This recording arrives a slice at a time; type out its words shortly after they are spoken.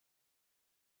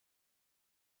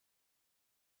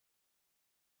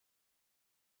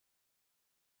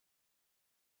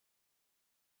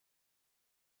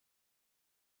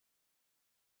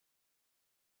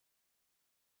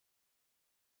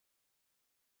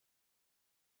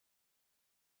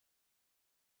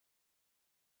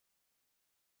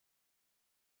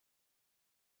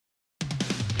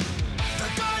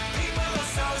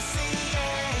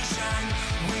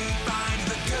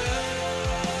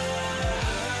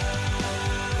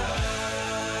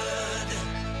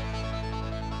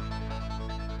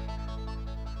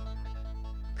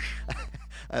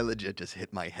I legit just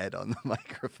hit my head on the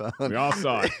microphone. We all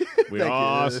saw it. We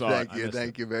all saw it.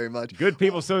 Thank you very much. Good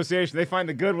People Association, they find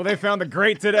the good. Well, they found the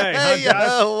great today. Hey, huh, Josh?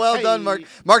 well done, Mark.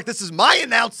 Mark, this is my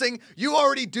announcing. You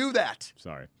already do that.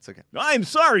 Sorry. It's okay. I'm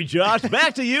sorry, Josh.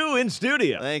 Back to you in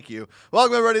studio. Thank you.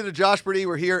 Welcome, everybody, to JOSHPARDY.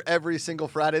 We're here every single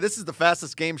Friday. This is the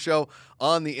fastest game show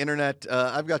on the internet.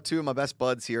 I've got two of my best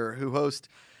buds here who host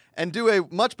and do a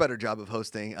much better job of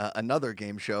hosting another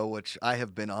game show, which I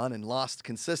have been on and lost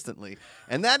consistently.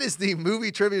 And that is the Movie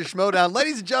Trivia Schmoedown.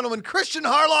 Ladies and gentlemen, Kristian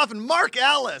Harloff and Mark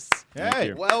Ellis.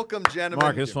 Hey. Welcome, gentlemen.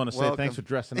 Mark, I just want to say thanks for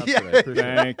dressing up Yeah. today.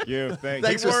 Thank you.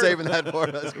 Thanks for saving that for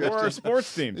us, We're our Kristian.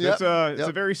 sports team. Yep. It's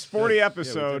a very sporty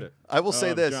episode. I will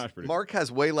say this. JOSHPARDY. Mark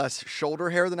has way less shoulder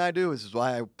hair than I do. This is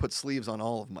why I put sleeves on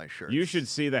all of my shirts. You should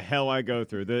see the hell I go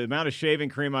through. The amount of shaving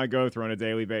cream I go through on a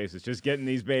daily basis. Just getting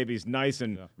these babies nice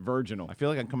and virginal. I feel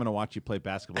like I'm coming to watch you play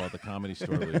basketball at the Comedy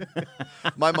Store League.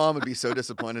 My mom would be so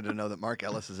disappointed to know that Mark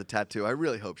Ellis is a tattoo. I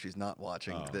really hope she's not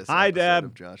watching this Hi, episode Deb.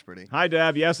 of JOSHPARDY. Hi,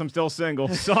 Deb. Yes, I'm still single.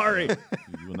 Sorry.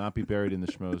 You will not be buried in the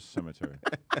Schmoes cemetery.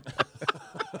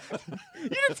 You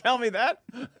didn't tell me that.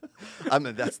 I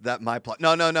mean, that's my plot.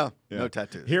 No. No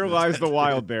tattoos. Here lies the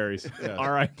wild berries.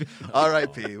 All right.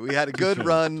 R.I.P. We had a good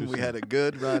run. We had a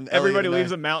good run. Everybody Elliot and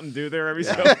leaves a Mountain Dew there every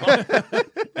so often.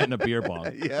 And a beer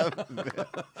bong. Yeah.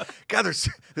 God,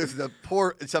 there's the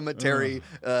poor cemetery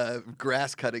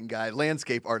grass cutting guy,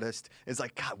 landscape artist. Is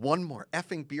like, God, one more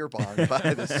effing beer bong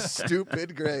by this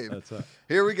stupid grave. That's it.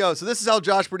 Here we go. So this is how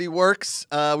JOSHPARDY works.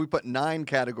 We put 9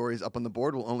 categories up on the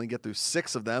board. We'll only get through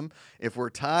 6 of them. If we're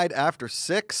tied after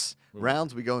 6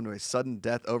 rounds, we go into a sudden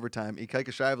death overtime.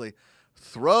 JOSHPARDY,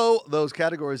 throw those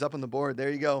categories up on the board.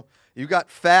 There you go. You've got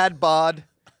Fad Bod.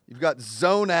 You've got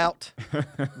Zone Out.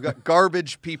 You've got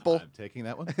Garbage People. I'm taking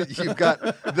that one. You've got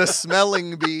The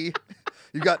Smelling Bee.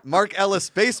 You've got Mark Ellis,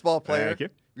 baseball player. Thank you.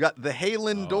 You've got The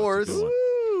Halen Doors. good one.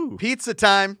 Woo. Pizza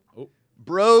Time. Oh.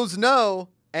 Bros Know.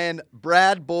 And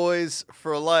Brad Boys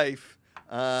for Life.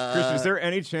 Kristian, is there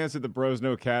any chance that the Bros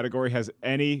Know category has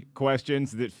any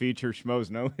questions that feature Schmoes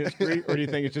Know history? Or do you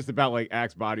think it's just about like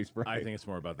Axe body spray? I think it's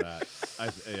more about that.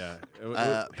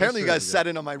 Apparently you guys sat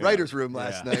in on my writer's room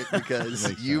last night because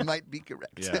Makes you sense. might be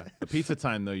correct. Yeah. The pizza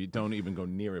time, though, you don't even go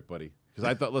near it, buddy. Because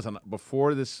I thought, listen,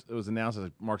 before this was announced, I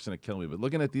was like, Mark's going to kill me. But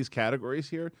looking at these categories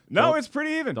here, No, it's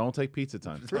pretty even. don't take pizza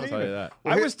time. I'll tell you that.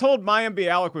 I was told Mayim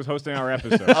Bialik was hosting our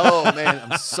episode. Oh man,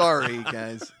 I'm sorry,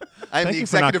 guys. I'm Thank the you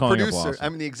for not executive calling up producer. Lawson.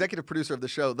 I'm the executive producer of the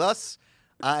show. Thus,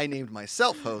 I named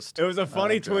myself host. It was a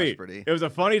funny tweet. JOSHPARDY. It was a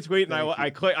funny tweet, and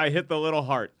Thank you. I hit the little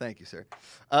heart. Thank you, sir.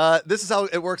 This is how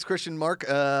it works, Kristian, Mark.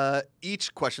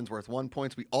 Each question's worth 1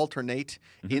 point. We alternate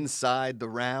inside the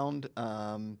round.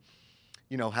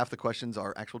 You know, half the questions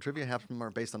are actual trivia, half of them are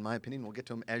based on my opinion. We'll get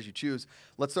to them as you choose.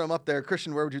 Let's throw them up there.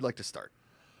 Kristian, where would you like to start?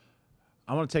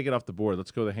 I want to take it off the board.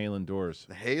 Let's go to Halen Doors.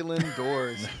 The Halen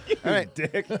Doors. All right.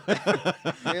 Dick.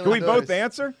 Halen Can we both Doors.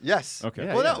 answer? Yes. Okay.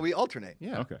 Yeah, Well, yeah. no, we alternate.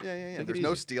 Yeah. Okay. Yeah. Take it There's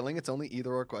no easy. stealing. It's only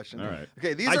either or question. All right.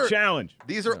 Okay, these I are challenge.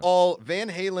 These are all Van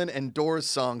Halen and Doors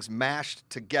songs mashed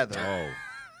together. Oh.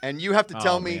 And you have to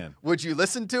tell me, man. would you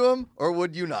listen to them or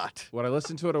would you not? Would I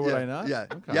listen to it or would yeah, I not? Yeah.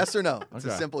 Okay. Yes or no. It's a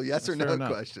Okay. simple yes or That's fair no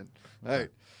enough. question. All right.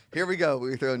 Here we go.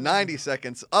 We throw 90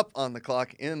 seconds up on the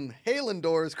clock in Halen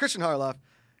Doors. Kristian Harloff.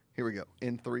 Here we go.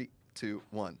 In 3, 2,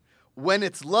 1. When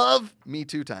it's love, me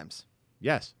 2 times.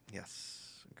 Yes.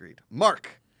 Yes. Agreed.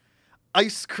 Mark.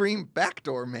 Ice cream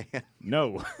backdoor man.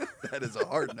 No. That is a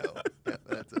hard no. Yeah,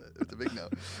 that's a big no.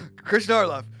 Kristian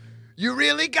Harloff. You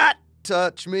really got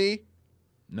touch me.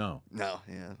 No. No,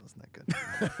 yeah, that wasn't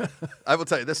that good. I will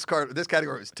tell you, this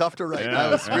category was tough to write. Yeah, I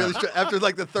was really after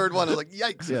like the third one, I was like,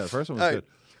 yikes. Yeah, the first one was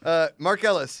All right. Mark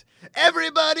Ellis.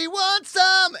 Everybody wants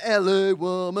some LA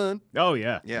woman. Oh,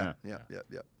 yeah. Yeah.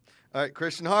 All right,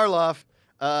 Kristian Harloff.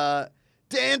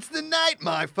 Dance the night,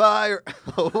 my fire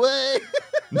away.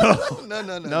 No. That's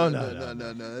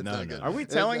not good. Are we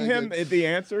That's telling not him good. the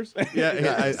answers?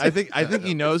 Yeah, I think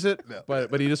he knows it, No.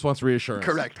 but he just wants reassurance.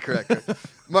 Correct.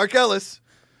 Mark Ellis.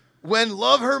 When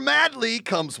love her madly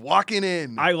comes walking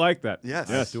in. I like that. Yes.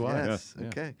 Yes. do I. Yes. Yeah.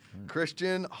 Okay.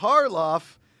 Kristian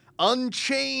Harloff.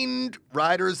 Unchained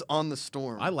Riders on the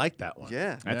Storm. I like that one.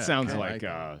 Yeah. That sounds I like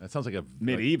that sounds like a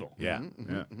medieval. Yeah,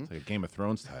 It's like a Game of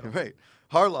Thrones title. Right.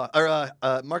 Harloff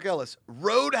or Mark Ellis.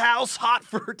 Roadhouse Hot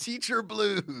for Teacher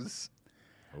Blues.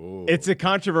 Ooh. It's a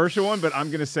controversial one, but I'm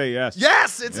going to say yes.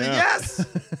 Yes, it's a Yeah. yes.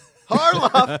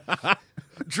 Harloff.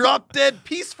 Drop Dead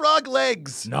Peace Frog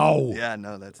Legs. No. Yeah,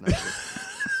 no, that's not good.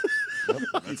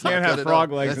 Nope, You can't have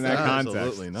frog legs in that That's context.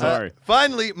 absolutely not. Sorry.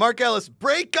 Finally, Mark Ellis.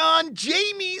 Break on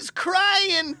Jamie's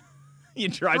crying. You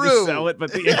tried True. to sell it,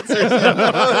 but the answer is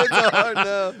Oh, it's a hard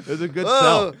no. It's a good Oh,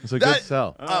 sell. It's a good that-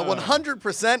 sell.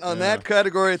 100% on that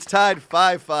category. It's tied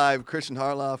 5-5. Kristian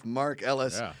Harloff, Mark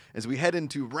Ellis. Yeah. As we head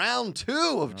into round 2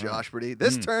 of JOSHPARDY.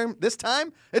 This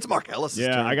time, it's Mark Ellis' turn.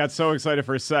 Yeah, I got so excited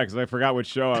for a sec because I forgot which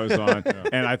show I was on,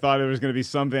 and I thought there was going to be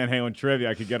some Van Halen trivia.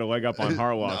 I could get a leg up on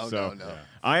Harloff. No.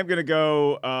 I am going to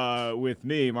go with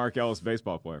me, Mark Ellis,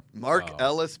 baseball player. Mark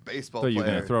Ellis, baseball So you're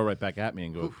player. going to throw right back at me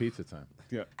and go pizza time.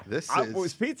 Yeah, This well,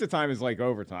 is pizza time is like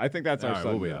overtime. I think that's our All right,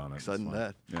 sudden we'll wait death. on it. sudden It's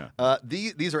fine. death.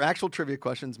 Yeah. These are actual trivia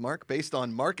questions, Mark, based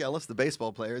on Mark Ellis, the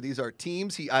baseball player. These are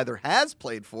teams he either has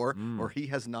played for or he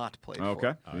has not played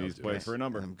Okay, for. he's played for a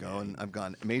number. I've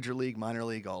gone major league, minor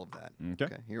league, all of that.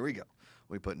 Okay. Here we go.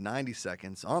 We put 90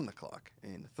 seconds on the clock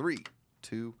in 3,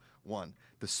 2, 1.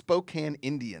 The Spokane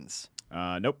Indians.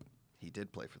 Nope. He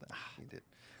did play for them. He did.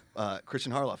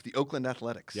 Kristian Harloff, the Oakland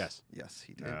Athletics. Yes. Yes,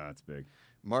 he did. That's big.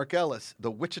 Mark Ellis, the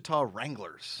Wichita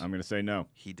Wranglers. I'm going to say no.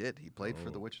 He did. He played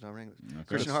for the Wichita Wranglers. Good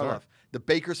Kristian start. Harloff, the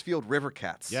Bakersfield River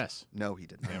Cats. Yes. No, he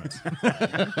didn't. Damn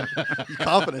it. He's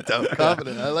confident, though.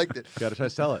 Confident. I liked it. Got to try to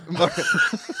sell it.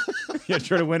 Yeah,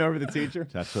 try to win over the teacher.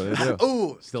 That's what they do.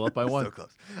 Oh, Still up by one. so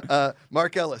close.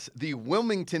 Mark Ellis, the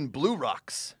Wilmington Blue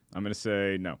Rocks. I'm going to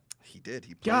say no. He did.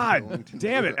 He played for the God Wilmington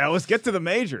damn Blue it, Ellis. Get to the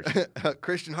majors.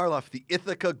 Kristian Harloff, the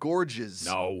Ithaca Gorges.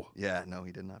 No. Yeah, no,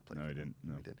 he did not play. No, for he them.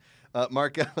 didn't. No. He did.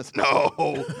 Mark Ellis.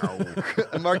 No.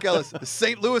 Mark Ellis, the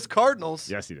St. Louis Cardinals.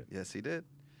 Yes, he did. Yes, he did.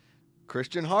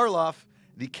 Kristian Harloff,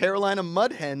 the Carolina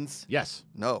Mud Hens. Yes.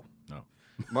 No. No.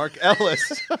 Mark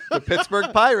Ellis, the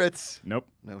Pittsburgh Pirates. Nope.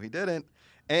 No, he didn't.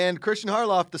 And Kristian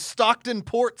Harloff, the Stockton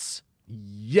Ports.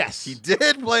 Yes. He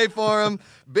did play for him.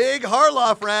 Big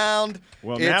Harloff round.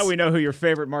 Well, It's- now we know who your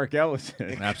favorite Mark Ellis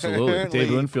is. Absolutely. Currently-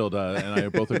 Dave Winfield and I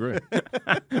both agree.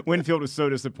 Winfield was so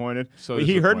disappointed. So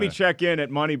He heard me disappointed. check in at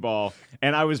Moneyball,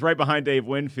 and I was right behind Dave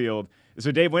Winfield.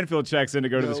 So Dave Winfield checks in to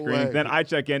go to the No screening. way. Then I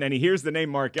check in, and he hears the name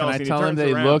Mark Can Ellis, I and he tell him turns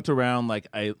they around. looked around like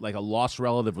a lost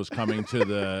relative was coming to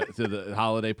the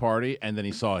holiday party, and then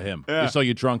he saw him. Yeah. He saw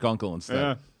your drunk uncle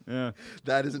instead. Yeah.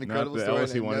 That is an incredible the story.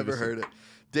 Ellis And he I wanted never to see. heard it.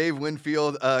 Dave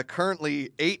Winfield,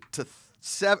 currently 8-7.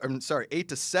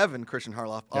 Kristian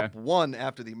Harloff Okay. up 1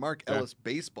 after the Mark Okay. Ellis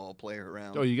baseball player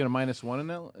round. Oh, you get a -1 in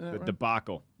that? The round?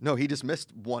 debacle. No, he just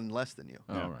missed 1 less than you.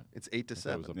 Oh, all right. It's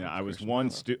 8-7. up Yeah, to I was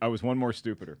Christian. one more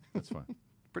stupider. That's fine.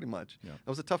 Pretty much. Yeah. That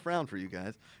was a tough round for you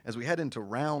guys. As we head into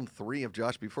round 3 of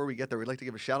Josh, before we get there, we'd like to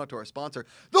give a shout out to our sponsor,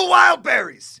 the Wild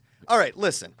Berries. All right,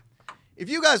 listen. If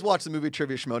you guys watch the movie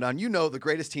Trivia Schmodown, you know the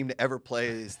greatest team to ever play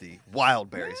is the Wild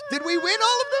Berries. Did we win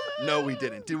all of them? No, we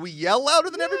didn't. Did we yell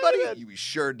louder than everybody? We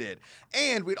sure did.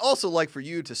 And we'd also like for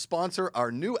you to sponsor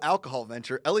our new alcohol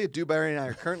venture. Elliot Dewberry and I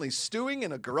are currently stewing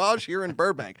in a garage here in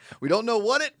Burbank. We don't know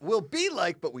what it will be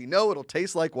like, but we know it'll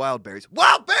taste like wild berries.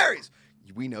 Wild berries!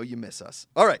 We know you miss us.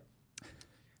 All right.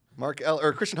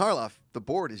 Kristian Harloff, the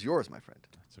board is yours, my friend.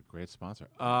 That's a great sponsor.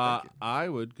 I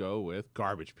would go with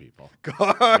Garbage People.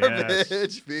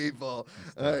 Garbage people.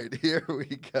 All right, here we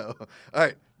go. All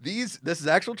right, this is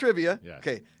actual trivia. Yes.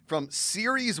 Okay, from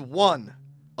Series 1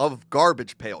 of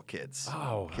Garbage Pail Kids.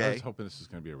 Oh, I okay. was hoping this was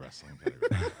going to be a wrestling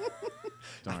category.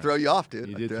 Darn. Throw you off, dude.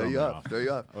 You I did throw throw you me off. off. Throw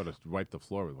you off. I would have wiped the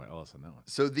floor with my Ellis on that one.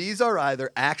 So these are either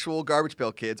actual Garbage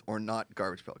Pail Kids or not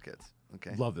Garbage Pail Kids.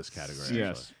 Okay. Love this category.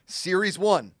 Yes. Series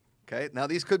 1. Okay. Now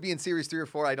these could be in Series 3 or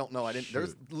 4. I don't know.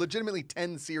 There's legitimately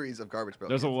 10 series of Garbage Pail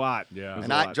There's Kids. a lot. Yeah. There's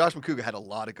And a lot. Josh Macuga had a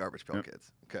lot of Garbage Pail Yep.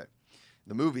 Kids. Okay.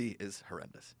 The movie is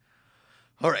horrendous.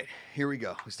 All right, here we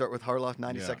go. We start with Harloff,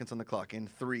 90 Yeah. seconds on the clock. In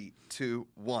 3, 2,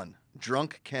 1.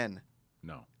 Drunk Ken.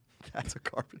 No. That's a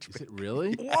Garbage Is Pail. it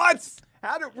really? What?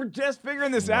 We're just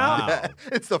figuring this out. Wow.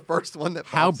 It's the first one that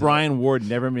How pops up. Brian Ward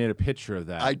never made a picture of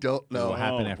that. I don't know. What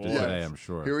happened Oh, after boy. today, I'm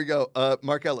sure. Here we go.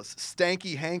 Mark Ellis,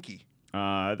 Stanky Hanky.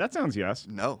 That sounds yes.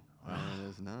 No, it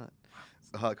is not.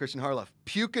 Kristian Harloff,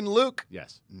 Pukin' Luke.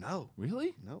 Yes. No,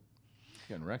 Really? no.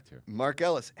 Getting wrecked here. Mark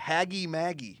Ellis, Haggy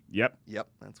Maggie. Yep. Yep,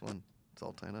 that's one. It's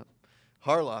all tied up.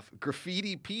 Harloff,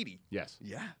 Graffiti Petey. Yes.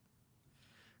 Yeah.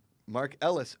 Mark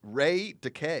Ellis, Ray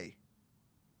Decay.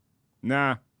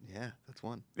 Nah. Yeah, that's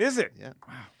one. Is it? Yeah.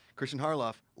 Kristian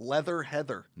Harloff, Leather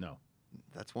Heather. No.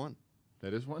 That's one.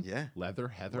 That is one? Yeah. Leather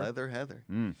Heather? Leather Heather.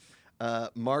 Mm.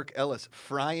 Mark Ellis,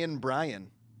 Fryin'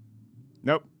 Brian.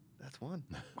 Nope. That's one.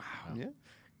 Wow. Yeah.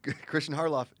 Kristian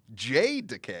Harloff, J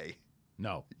Decay.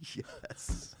 No.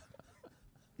 Yes.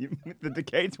 The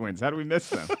Decay twins. How do we miss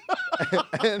them?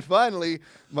 And finally,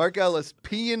 Mark Ellis,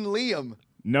 P and Liam.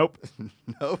 Nope.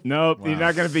 Nope. Nope. You're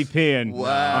not going to be peeing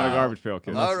Wow. on a garbage pail,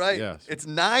 kid. All right. Yes. It's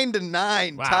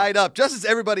 9-9, Wow. tied up, just as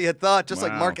everybody had thought, just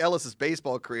like Wow. Mark Ellis's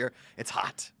baseball career. It's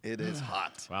hot. It is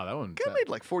hot. Wow, that one. Could have made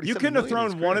like 47 You couldn't have million in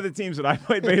thrown his one of career. the teams that I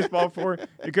played baseball for.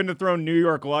 You couldn't have thrown New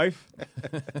York Life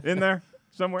in there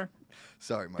somewhere.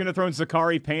 Sorry, Mark. Couldn't have thrown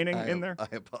Sakari Painting in there.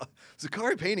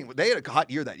 Zakari Painting. They had a hot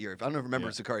year that year. If I don't remember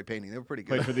Zakari Painting, they were pretty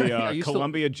good. Played for the Are you still-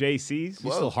 Columbia JCs. He's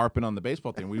still harping on the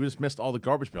baseball thing. We just missed all the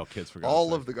garbage pail kids for God's All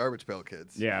sake. of the Garbage Pail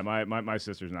Kids. Yeah, my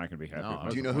sister's not going to be happy. No, about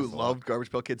Do you that. know who That's a loved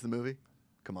Garbage Pail Kids, the movie?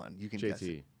 Come on, you can guess it.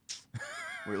 JT.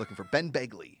 We were looking for Ben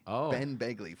Begley. Oh. Ben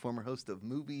Begley, former host of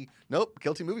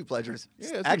Guilty Movie Pleasures. Yeah,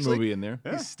 it's Actually, a movie in there.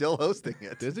 He's still hosting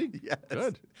it. Is he? Yes.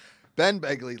 Good. Ben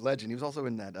Begley, legend. He was also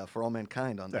in that For All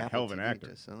Mankind on He's a Apple hell of an TV, actor.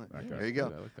 just so That guy. there you go.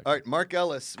 Good, I like that All right, Mark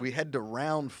Ellis, we head to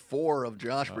round 4 of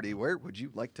Joshpardy. Where would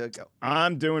you like to go?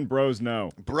 I'm doing Bros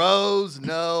Know. Bros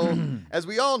Know. As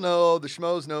we all know, the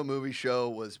Schmoes Know movie show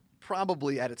was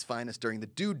probably at its finest during the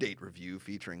Due Date review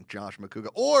featuring Josh Macuga,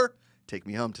 or Take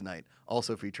Me Home Tonight,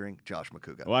 also featuring Josh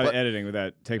Macuga. A lot But of editing with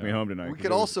that. Take Me Home Tonight. we 'cause could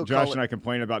it was also Josh call and I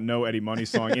complaining about no Eddie Money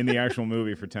song in the actual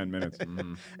movie for 10 minutes.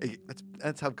 hey,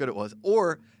 that's how good it was.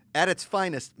 Or at its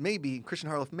finest, maybe Kristian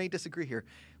Harloff may disagree here,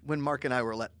 when Mark and I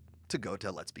were let to go to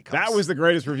Let's Be Cops. That was the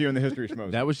greatest review in the history of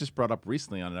Schmoes. That was just brought up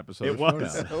recently on an episode It of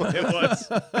was. Schmoedown. It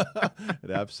was. It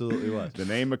absolutely was. The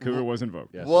name Macuga was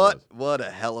invoked. Yes, it What? was. What a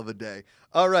hell of a day.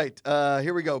 All right,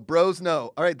 here we go. Bros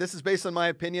Know. All right, this is based on my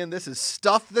opinion. This is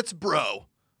stuff that's bro.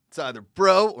 It's either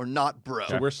bro or not bro.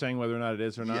 So we're saying whether or not it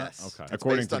is or not? Yes. Okay. It's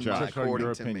According based to on Josh. my- According to according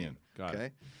your to me. opinion. Got it.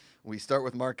 Okay. We start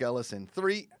with Mark Ellis in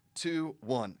 3, 2,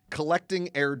 1. Collecting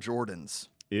Air Jordans.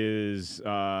 Is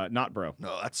not bro.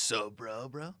 No, that's so bro.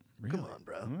 Come Really? on,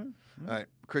 bro. All right,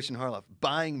 Kristian Harloff.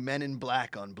 Buying Men in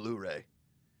Black on Blu-ray.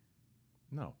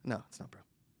 No. No, it's not bro.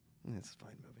 It's a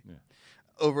fine movie.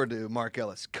 Yeah. Over to Mark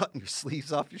Ellis. Cutting your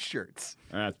sleeves off your shirts.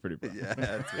 That's pretty bro. Yeah,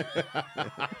 that's it.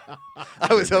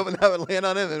 I was hoping that would land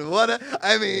on him. And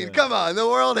I mean, come on. The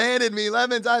world handed me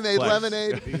lemons. I made Flex.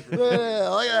 lemonade. Yeah,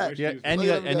 look at that. Yeah,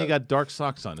 and you got dark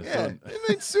socks on. It's Yeah, done. it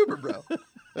made super bro.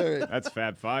 All right, That's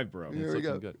Fab Five, bro. here we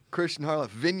go. looking good. Christian Harloff.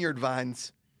 Vineyard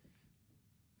Vines.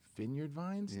 Vineyard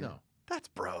vines? Yeah. No. That's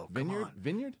bro. Come Vineyard? on.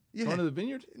 Vineyard? Yeah. Going to the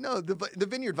vineyard? No, the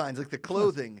vineyard vines, like the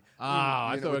clothing. Ah,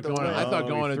 I You know, thought with we were going. the I thought Oh,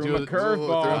 going he to threw do him a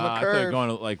curveball. Threw him a I thought curve. going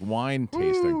to like wine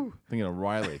tasting. Woo. Thinking of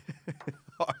Riley.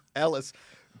 Ellis.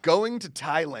 Going to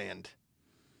Thailand.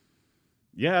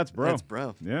 Yeah, that's bro. That's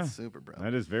bro. Yeah. That's super bro.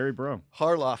 That is very bro.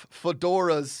 Harloff.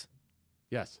 Fedoras.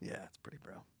 Yes. Yeah, it's pretty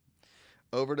bro.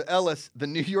 Over to Ellis. The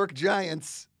New York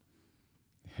Giants.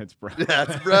 It's bro.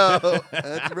 That's bro.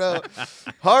 That's bro.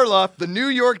 Harloff. The New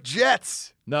York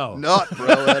Jets. No. Not bro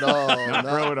at all. Not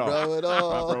bro at all. Bro at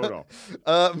all. Not bro at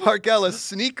all. Mark Ellis.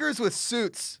 Sneakers with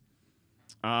suits.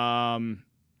 I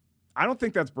don't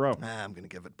think that's bro. I'm going to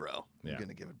give it bro. Yeah. I'm going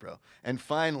to give it bro. And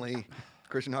finally,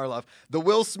 Kristian Harloff. The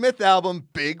Will Smith album,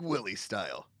 Big Willie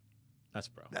Style. That's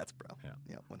bro. That's bro.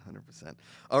 Yeah. 100%.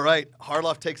 All right.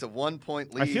 Harloff takes a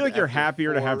 1-point lead. I feel like you're after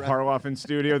happier to 4 have rounds. Harloff in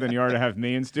studio than you are to have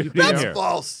me in studio. That's Yeah.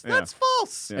 false. Yeah. That's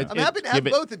false. Yeah. I'm happy to have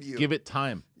both of you. Give it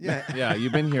time. Yeah. Yeah,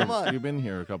 you've been here. Come on. You've been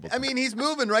here a couple I times. mean, he's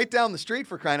moving right down the street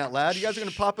for crying out loud. You guys are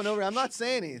going to pop in over. I'm not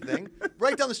saying anything.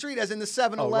 Right down the street, as in the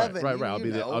 7-Eleven. right. I'll be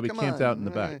there. I'll be Come camped on. out in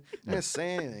the back. I'm not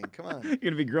saying anything. Come on. You're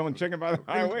gonna be grilling chicken by the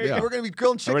highway. Yeah. We're going to be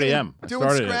grilling chicken. already and am. I Doing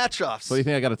started it. scratch offs. So you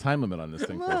think I got a time limit on this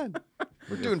thing Come for? on.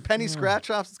 We're doing penny scratch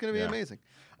offs. It's going to be Yeah. amazing.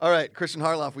 All right, Kristian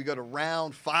Harloff, we go to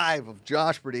round 5 of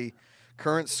Joshpardy.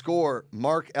 Current score,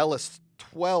 Mark Ellis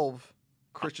 12,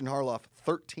 Kristian Harloff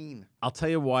 13. I'll tell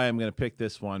you why I'm going to pick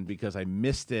this one, because I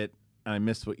missed it and I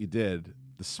missed what you did.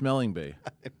 The smelling bee.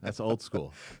 That's old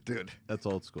school. Dude, That's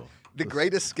old school. the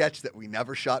greatest sketch that we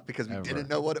never shot because we Ever. didn't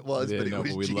know what it was, We but it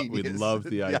didn't was know, but we genius. loved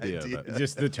the idea of it.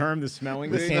 Just the term, the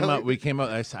smelling We bee. came out.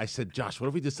 I said, Josh, what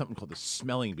if we did something called the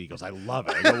smelling bee? He goes, I love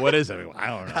it. I go, what is it? I go, I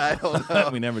don't know. I don't know.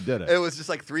 We never did It it. was just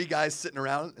like 3 guys sitting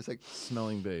around. It's like,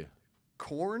 Smelling bee.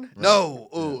 corn? No.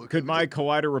 Ooh. Could my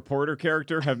Collider reporter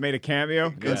character have made a cameo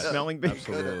in Yes, smelling bee?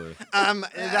 Absolutely. Is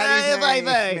that his name?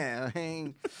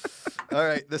 Yeah. All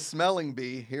right, the smelling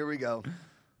bee. Here we go.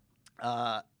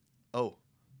 Uh-oh.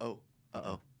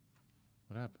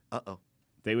 What happened? Uh-oh.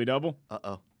 Daily double.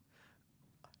 Uh-oh.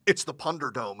 It's the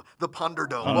Punderdome. The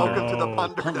Punderdome. Welcome to the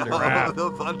Punderdome. Crap.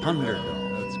 The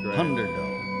Punderdome. That's great.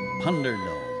 Punderdome.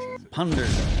 Punderdome.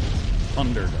 Punderdome.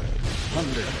 Punderdome.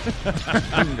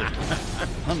 Punderdome.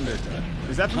 Punderdome.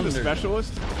 Is that from The Hundred.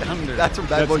 Specialist? Punderdome. That's from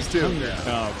Bad Boys 2. Punderdome.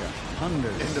 Oh, okay.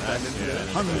 Punderdome. Independent.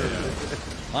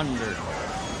 Punderdome.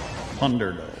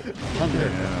 Punderdome.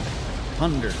 Punderdome.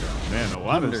 Punderdome. Man, a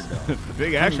lot of Punderdome.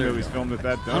 big action Punderdome. movies filmed at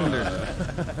that dome. Punderdome.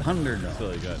 Punderdome. That's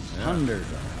really good. Yeah.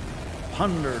 Punderdome.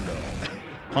 Punderdome.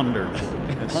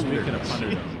 Punderdome. Speaking of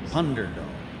Punderdome, Punderdome.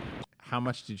 how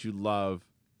much did you love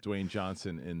Dwayne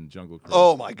Johnson in Jungle Cruise?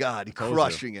 Oh my God, he's told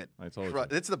crushing you. it. I told you.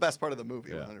 It's the best part of the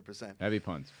movie, Yeah. 100%. Heavy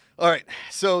puns. All right,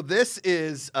 so this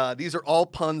is these are all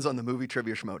puns on the movie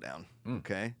Trivia Schmodown.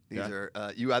 Okay, these are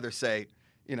you either say,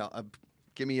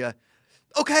 give me a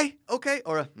okay,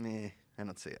 or a meh, I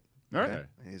don't see it. All right. Okay?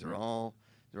 These are all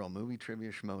movie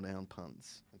Trivia Schmodown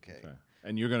puns. Okay.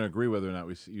 And you're going to agree whether or not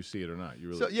you see it or not. You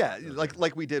really. So yeah,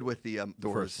 like we did with the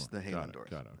doors, first the one. Heyman Got it, doors.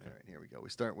 got it, okay. All right, here we go. We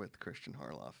start with Kristian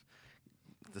Harloff,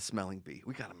 the smelling bee.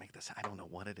 We got to make this. I don't know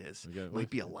what it is. It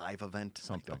might be a live event.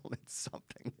 Something. It's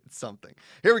something. It's something.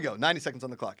 Here we go. 90 seconds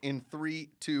on the clock. In 3,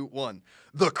 2, 1.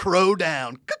 The crow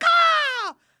down.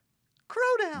 Caw-caw!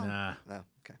 Crow down. Nah. No.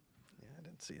 Okay. Yeah, I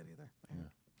didn't see it either.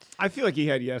 I feel like he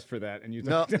had yes for that, and you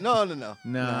No. thought,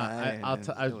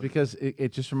 No, because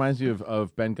it just reminds me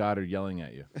of Ben Goddard yelling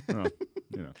at you. Oh,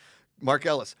 Mark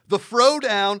Ellis. The fro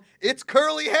down. It's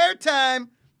curly hair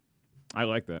time. I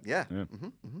like that. Yeah. Yeah.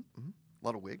 A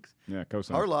lot of wigs. Yeah.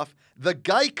 Cosign. Harloff, the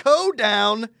Geico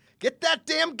down. Get that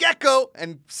damn gecko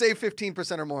and save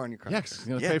 15% or more on your car. Yeah, 'cause it's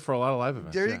going to pay for a lot of live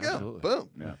events. There Yeah, you go. absolutely. Boom.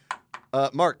 Yeah.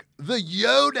 Mark, the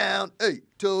yo down. Hey,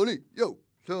 Tony. Yo,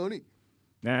 Tony.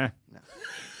 Nah.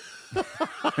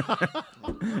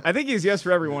 I think he's yes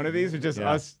for every one of these, or just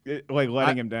us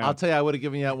letting him down. I'll tell you, I would have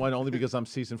given you that one only because I'm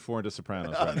season 4 into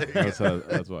Sopranos. Right now.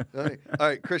 That's why. All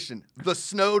right, Kristian, the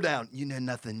snow down. You know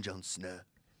nothing, Jon Snow.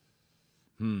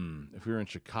 If we were in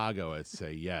Chicago, I'd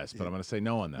say yes, but I'm going to say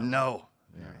no on that. No. All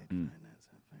right, fine.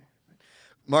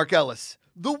 Mark Ellis,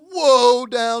 the whoa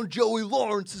down. Joey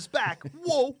Lawrence is back.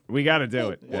 Whoa. We got to do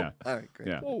it. Whoa. Yeah. All right, great.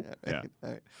 Yeah. All Yeah.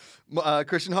 right.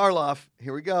 Kristian Harloff,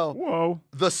 here we go. Whoa.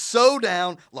 The sew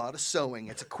down. A lot of sewing.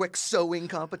 It's a quick sewing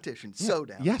competition. Sew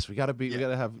down. Yes, we got to give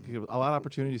a lot of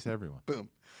opportunities to everyone. Boom.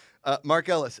 Mark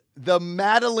Ellis, the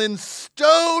Madeline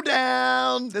Stowe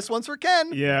down. This one's for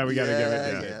Ken. Yeah, we got to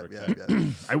give it.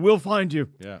 Yeah. I will find you.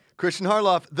 Yeah. Kristian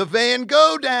Harloff, the Van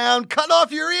Gogh down. Cut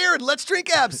off your ear and let's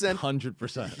drink absinthe.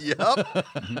 100%.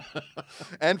 Yep.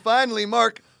 And finally,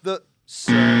 Mark, the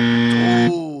so.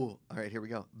 Ooh. All right, here we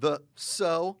go. The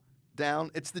so down.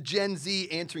 It's the Gen Z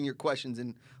answering your questions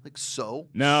in like so.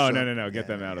 No. So. Get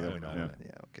them out of there. we don't Yeah. want it.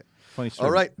 Yeah, okay. Funny story.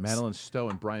 All right. Madeline Stowe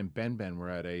and Brian Benben were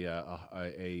at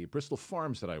a Bristol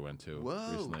Farms that I went to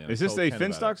Whoa. recently. and Is I this told a Ken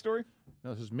about Finstock it. story?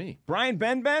 No, this is me. Brian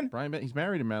Benben? Brian Ben, he's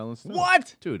married to Madeline Stowe.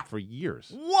 What? Dude, for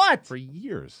years. What? For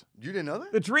years. You didn't know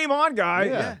that? The Dream On guy.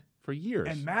 Yeah. For years.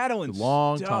 And Madeline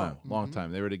long Stowe. time. Long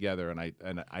time. They were together, and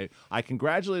I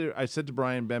congratulated. I said to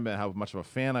Brian Benben how much of a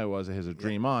fan I was of his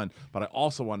Dream On, but I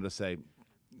also wanted to say,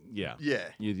 yeah,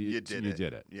 you did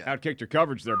it. Yeah. Outkicked your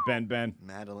coverage there, Ben.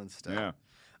 Madeline Stowe. Yeah.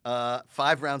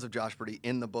 5 rounds of JOSHPARDY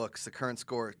in the books. The current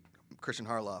score, Kristian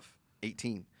Harloff,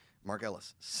 18. Mark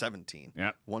Ellis, 17.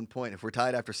 Yep. 1 point. If we're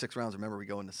tied after 6 rounds, remember we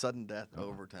go into sudden death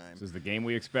overtime. This is the game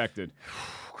we expected.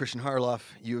 Kristian Harloff,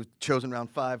 you've chosen round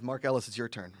 5. Mark Ellis, it's your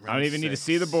turn. I don't even need to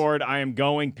see the board. I am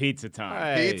going pizza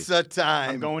time. Hey. Pizza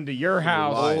time. I'm going to your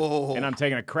house, lied. and I'm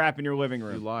taking a crap in your living You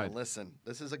room. lied. Listen,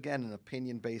 this is again an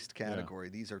opinion-based category.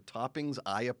 These are toppings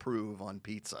I approve on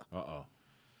pizza. Uh-oh.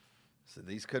 So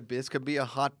this could be a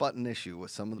hot button issue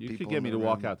with some of the You people. could get in me the to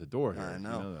walk room. out the door here. I if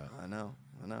know. You know that. I know.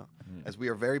 As we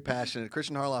are very passionate.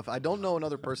 Kristian Harloff, I don't know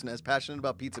another person as passionate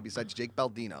about pizza besides Jake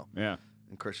Baldino Yeah.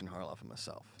 and Kristian Harloff and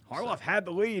myself. Harloff had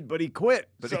the lead, but he quit.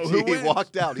 But so he who wins?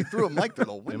 walked out. He threw a mic through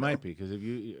the window. It might be, because if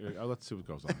let's see what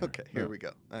goes on. Here. Okay, here we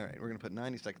go. All right, we're going to put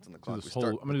 90 seconds on the clock. Do this We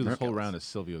start I'm going to do this with whole Mark round Ellis. as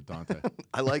Silvio Dante.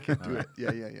 I like it. Do it.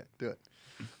 Yeah. Do it.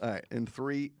 All right, in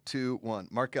 3, 2, 1.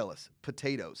 Mark Ellis,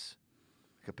 potatoes.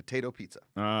 Like a potato pizza.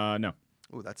 No.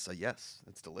 Oh, that's a yes.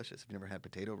 That's delicious. If you've never had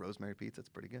potato rosemary pizza, it's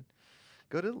pretty good.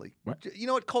 Go to Italy. What? You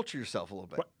know what? Culture yourself a little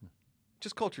bit. What?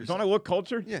 Just culture yourself. Don't I look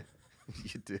cultured? Yeah,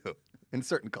 you do. In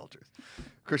certain cultures.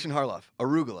 Kristian Harloff,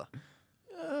 arugula.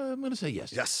 I'm going to say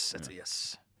yes. Yes, that's a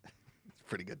yes.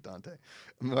 Pretty good, Dante.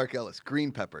 Mark Ellis,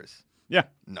 green peppers. Yeah.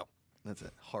 No, that's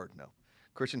a hard no.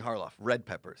 Kristian Harloff, red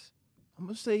peppers. I'm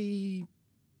going to say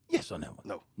yes on that one.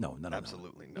 No. No.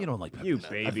 Absolutely no. You don't like peppers. You No, I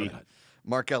baby. forgot.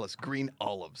 Mark Ellis, green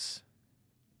olives.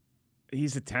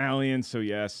 He's Italian, so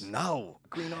yes. No,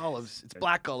 green olives. It's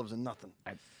black olives and nothing.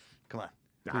 Come on,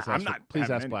 Please I'm ask, not. please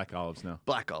having ask any- Black Olives now.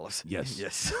 black olives. Yes.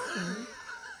 Yes.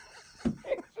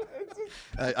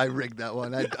 I rigged that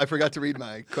one. I forgot to read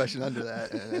my question under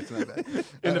that. That's my bad. In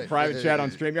All the right. private chat on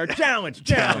StreamYard. Challenge.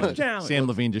 Sam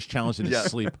Levine just challenged in his Yeah.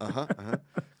 sleep.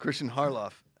 Kristian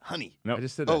Harloff, honey. No. I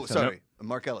just said that. Oh, so- sorry.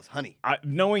 Mark Ellis, honey.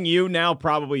 Knowing you now,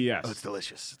 probably yes. Oh, it's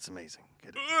delicious. It's amazing.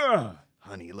 Get it. Ugh.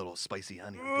 Honey, a little spicy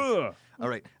honey. on pizza. Ugh. All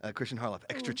right, Kristian Harloff,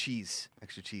 extra cheese.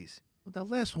 Extra cheese. That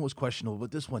last one was questionable,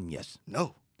 but this one, yes.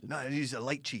 No, use a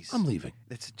light cheese. I'm leaving.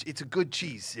 It's a good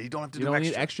cheese. You don't have to You do don't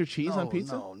extra. need extra cheese on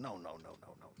pizza? No.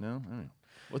 No? All right.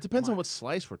 Well, it depends on what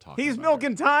slice we're talking He's about.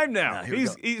 milking time now. Nah, here we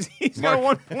He's go. got a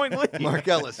 1 point lead. Mark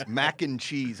Ellis, mac and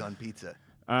cheese on pizza.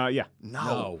 Yeah.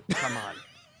 No. Come on.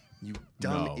 You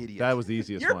dumb No, idiot. that was the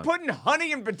easiest You're one. putting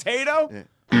honey and potato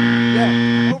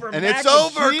Yeah. over And mac it's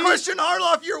over. cheese? Christian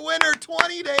Harloff, your winner,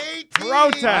 20-18.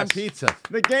 Protest. On pizza.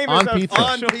 The game On is pizza.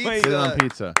 On officially pizza. Put it on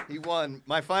pizza. He won.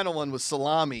 My final one was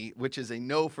salami, which is a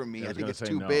no for me. Yeah, I was think gonna it's say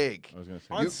too no. big. I was going to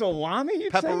say on salami.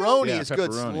 you'd say? Pepperoni Yeah, is good.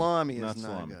 pepperoni. Salami is Not not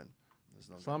salami. good. It's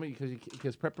no good. salami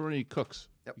because pepperoni cooks.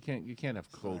 Yep. You can't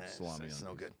have cold It's salami. It's on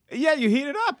no pizza. good. Yeah, you heat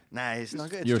it up. Nah, it's not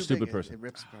good. It's You're a too stupid big. person. It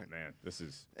rips apart. Man, this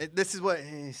is. This is what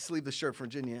sleeveless shirt from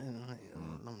Virginia.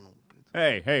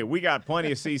 Hey, we got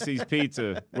plenty of CC's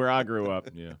Pizza where I grew up.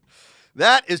 Yeah.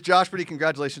 That is JOSHPARDY.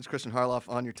 Congratulations, Kristian Harloff,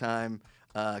 on your time.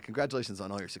 Congratulations on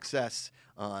all your success,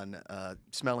 on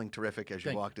smelling terrific as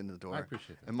you walked into the door. I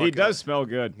appreciate that. And He Mark does Ellis- smell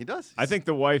good. He does. I think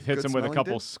the wife hits Good him with a smelling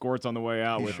couple dude. squirts on the way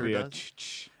out He with sure the.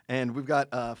 does. And we've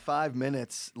got 5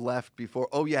 minutes left before.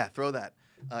 Oh, yeah, throw that.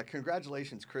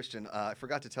 Congratulations, Kristian. I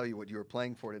forgot to tell you what you were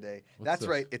playing for today. That's this?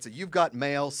 right. It's a You've Got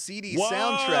Mail CD Whoa!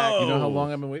 soundtrack. You know how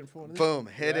long I've been waiting for one of these? Boom.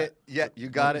 Hit it. Yeah, you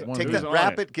got it. One Take of that, these.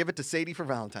 wrap On it. it, give it to Sadie for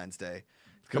Valentine's Day.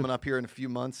 It's coming up here in a few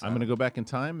months. I'm going to go back in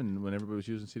time, and when everybody was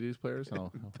using CDs players,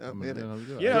 I'll hit it.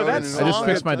 do it. Yeah, Throw it that's- in I just all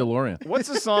fixed that my time. DeLorean. What's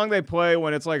the song they play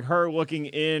when it's like her looking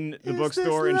in the Is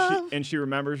bookstore this and love she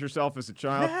remembers herself as a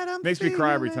child? that I'm Makes me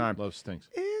cry every feeling? time. Love stinks.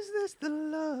 Is this the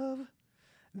love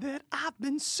that I've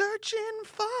been searching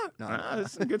for? No,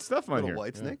 There's some good stuff on Little here.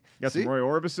 White Snake. Got See? some Roy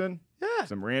Orbison. Yeah.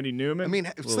 Some Randy Newman. I mean,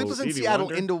 little Sleepless in Stevie Seattle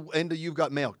Wonder. into You've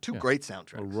Got Mail. Two great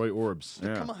soundtracks. Little Roy Orbs.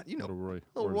 Yeah. Come on, you know. Little Roy.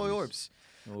 Little Roy Orbies. Orbs.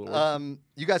 Little Orbs.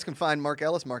 You guys can find Mark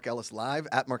Ellis Live,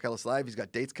 at Mark Ellis Live. He's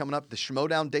got dates coming up. The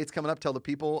Schmodown dates coming up. Tell the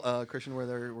people, Kristian, where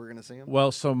we're going to see him.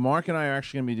 Well, so Mark and I are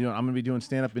actually going to be doing. I'm going to be doing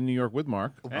stand up in New York with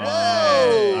Mark.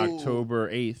 Whoa!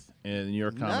 October 8th in the New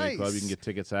York Comedy Club. Nice. You can get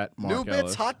tickets at Mark New bits,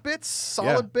 Ellis. hot bits,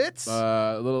 solid bits.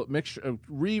 A little mixture,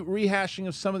 rehashing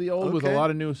of some of the old with a Okay. lot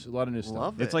of new stuff.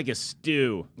 Love It's it. like a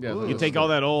stew. Yeah, You take all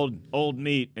that old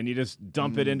meat and you just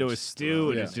dump it into a stew,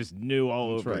 and Yeah. it's just new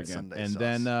all That's over right. again. Sunday And sauce.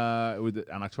 then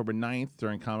on October 9th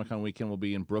during Comic-Con weekend, we'll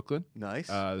be in Brooklyn. Nice.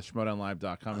 The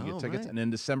SchmodownLive.com to Oh, get tickets. right. And then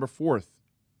December 4th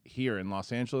here in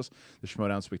Los Angeles, the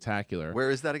Schmodown Spectacular.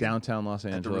 Where is that again? Downtown Los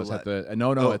Angeles Roulette.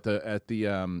 at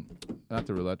the not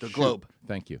the Roulette. The shoot. Globe.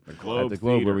 Thank you. Globe At the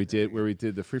Globe Theater. where we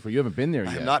did the free for. You haven't been there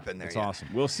yet. have not been there It's yet. awesome.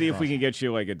 We'll see if we can get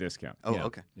you like a discount. Oh, Yeah.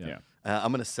 okay. Yeah.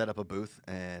 I'm going to set up a booth,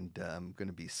 and I'm going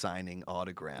to be signing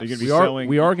autographs. You're gonna be We are selling.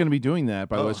 we are going to be doing that,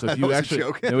 by the Oh, way. So if that you was a actually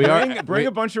joke. No, we are Bring we-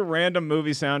 a bunch of random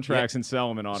movie soundtracks and sell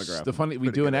them in autograph. The funny, we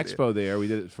Pretty do an good idea. expo there. We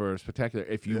did it for Spectacular.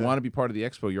 If you want to be part of the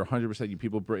expo, you're 100%. You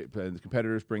people, the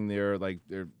competitors bring their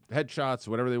headshots,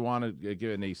 whatever they want to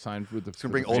give, and they sign with the. It's going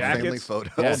to bring old Jackets? family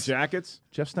photos. Old Yes. jackets.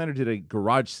 Jeff Snyder did a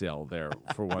garage sale there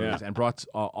for one Yeah. of those and brought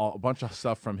a bunch of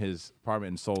stuff from his apartment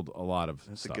and sold a lot of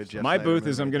That's a stuff. good So- Jeff My Snyder booth move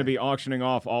is I'm right going to there. be auctioning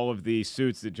off all of the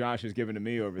suits that Josh has given to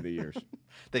me over the years.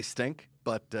 They stink,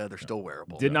 but they're still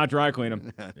wearable. Did not dry clean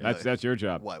them. That's your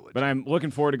job. Why would But you? I'm looking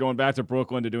forward to going back to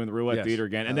Brooklyn to doing the Roulette Yes. Theater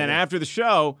again. And then after the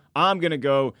show, I'm going to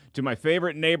go to my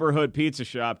favorite neighborhood pizza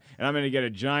shop, and I'm going to get a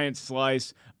giant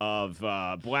slice of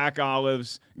black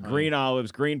olives,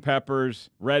 green peppers,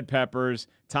 red peppers,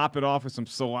 top it off with some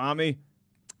salami,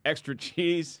 extra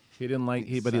cheese. He didn't like,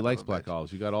 but Son he of likes a black bitch.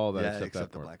 olives. You got all of that Yeah, except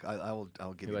that the part. black.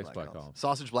 I'll give He you likes black black olive. olive.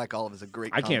 Sausage black olive is a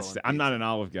great. I can't. combo on I'm not pizza. an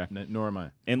olive guy, Nor am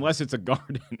I. unless it's a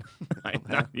garden. I'm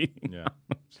not eating. Yeah.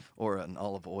 or an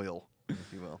olive oil,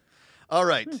 if you will. All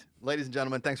right, ladies and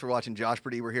gentlemen, thanks for watching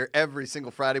JOSHPARDY. We're here every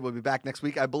single Friday. We'll be back next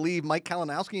week. I believe Mike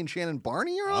Kalinowski and Shannon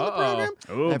Barney are on the program.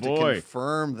 Oh, I have boy. to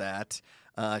confirm that.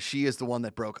 She is the one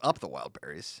that broke up the Wild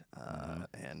Berries.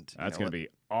 And That's going to be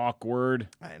awkward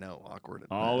I know, awkward.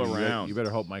 all around. You better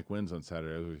hope Mike wins on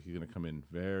Saturday. He's going to come in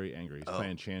very angry. He's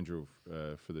playing Chandru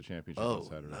for the championship on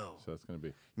Saturday. no. So it's going to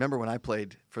be. Remember when I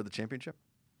played for the championship?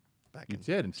 Back You in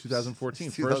did in 2014.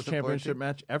 First 2014. championship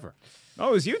match ever. Oh,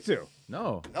 it was you two.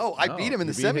 No. No, I beat him in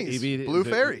the He beat- semis. he beat- Blue he-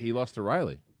 Fairy. He lost to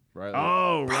Riley.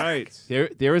 Oh, right.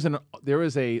 There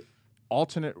is a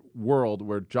alternate world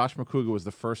where Josh Macuga was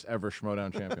the first ever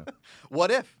Schmodown champion. What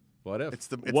if? What if?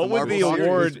 It's What the would Marvel the Series.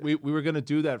 award- We were going to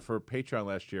do that for Patreon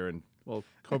last year, and well,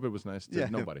 COVID was nice to Yeah.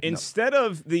 nobody. Instead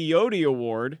of the Yodi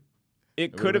Award,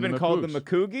 it could have would've been been called the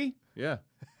Macoogs. Macugi. Yeah,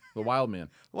 the Wild Man.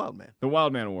 Wild Man. The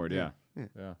Wildman Award, yeah.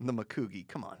 Yeah, The Macugi.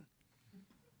 Come on.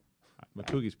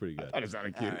 Macugi's pretty good. That is not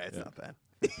All cute. right, it's not bad.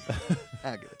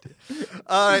 I'll give it to you.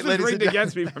 All right, This is ladies and rigged gentlemen.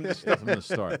 against me from the start. From the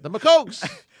start, the Macugs.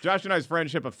 Josh and I's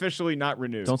friendship officially not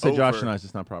renewed. Don't say Josh Over. and I.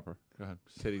 It's not proper. Go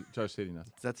ahead. Josh City nuts.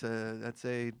 That's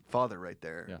a father right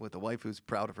there with a wife who's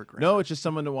proud of her grandson. No, it's just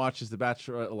someone who watches The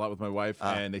Bachelor a lot with my wife,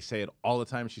 and they say it all the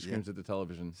time. She screams at the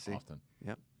television often.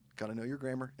 Yep. Got to know your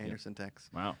grammar and your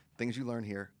syntax. Wow. Things you learn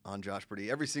here on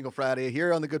JOSHPARDY every single Friday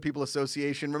here on the Good People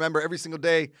Association. Remember, every single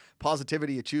day,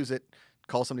 positivity, you choose it.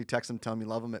 Call somebody, text them, tell them you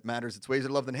love them. It matters. It's ways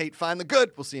to love than hate. Find the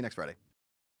good. We'll see you next Friday.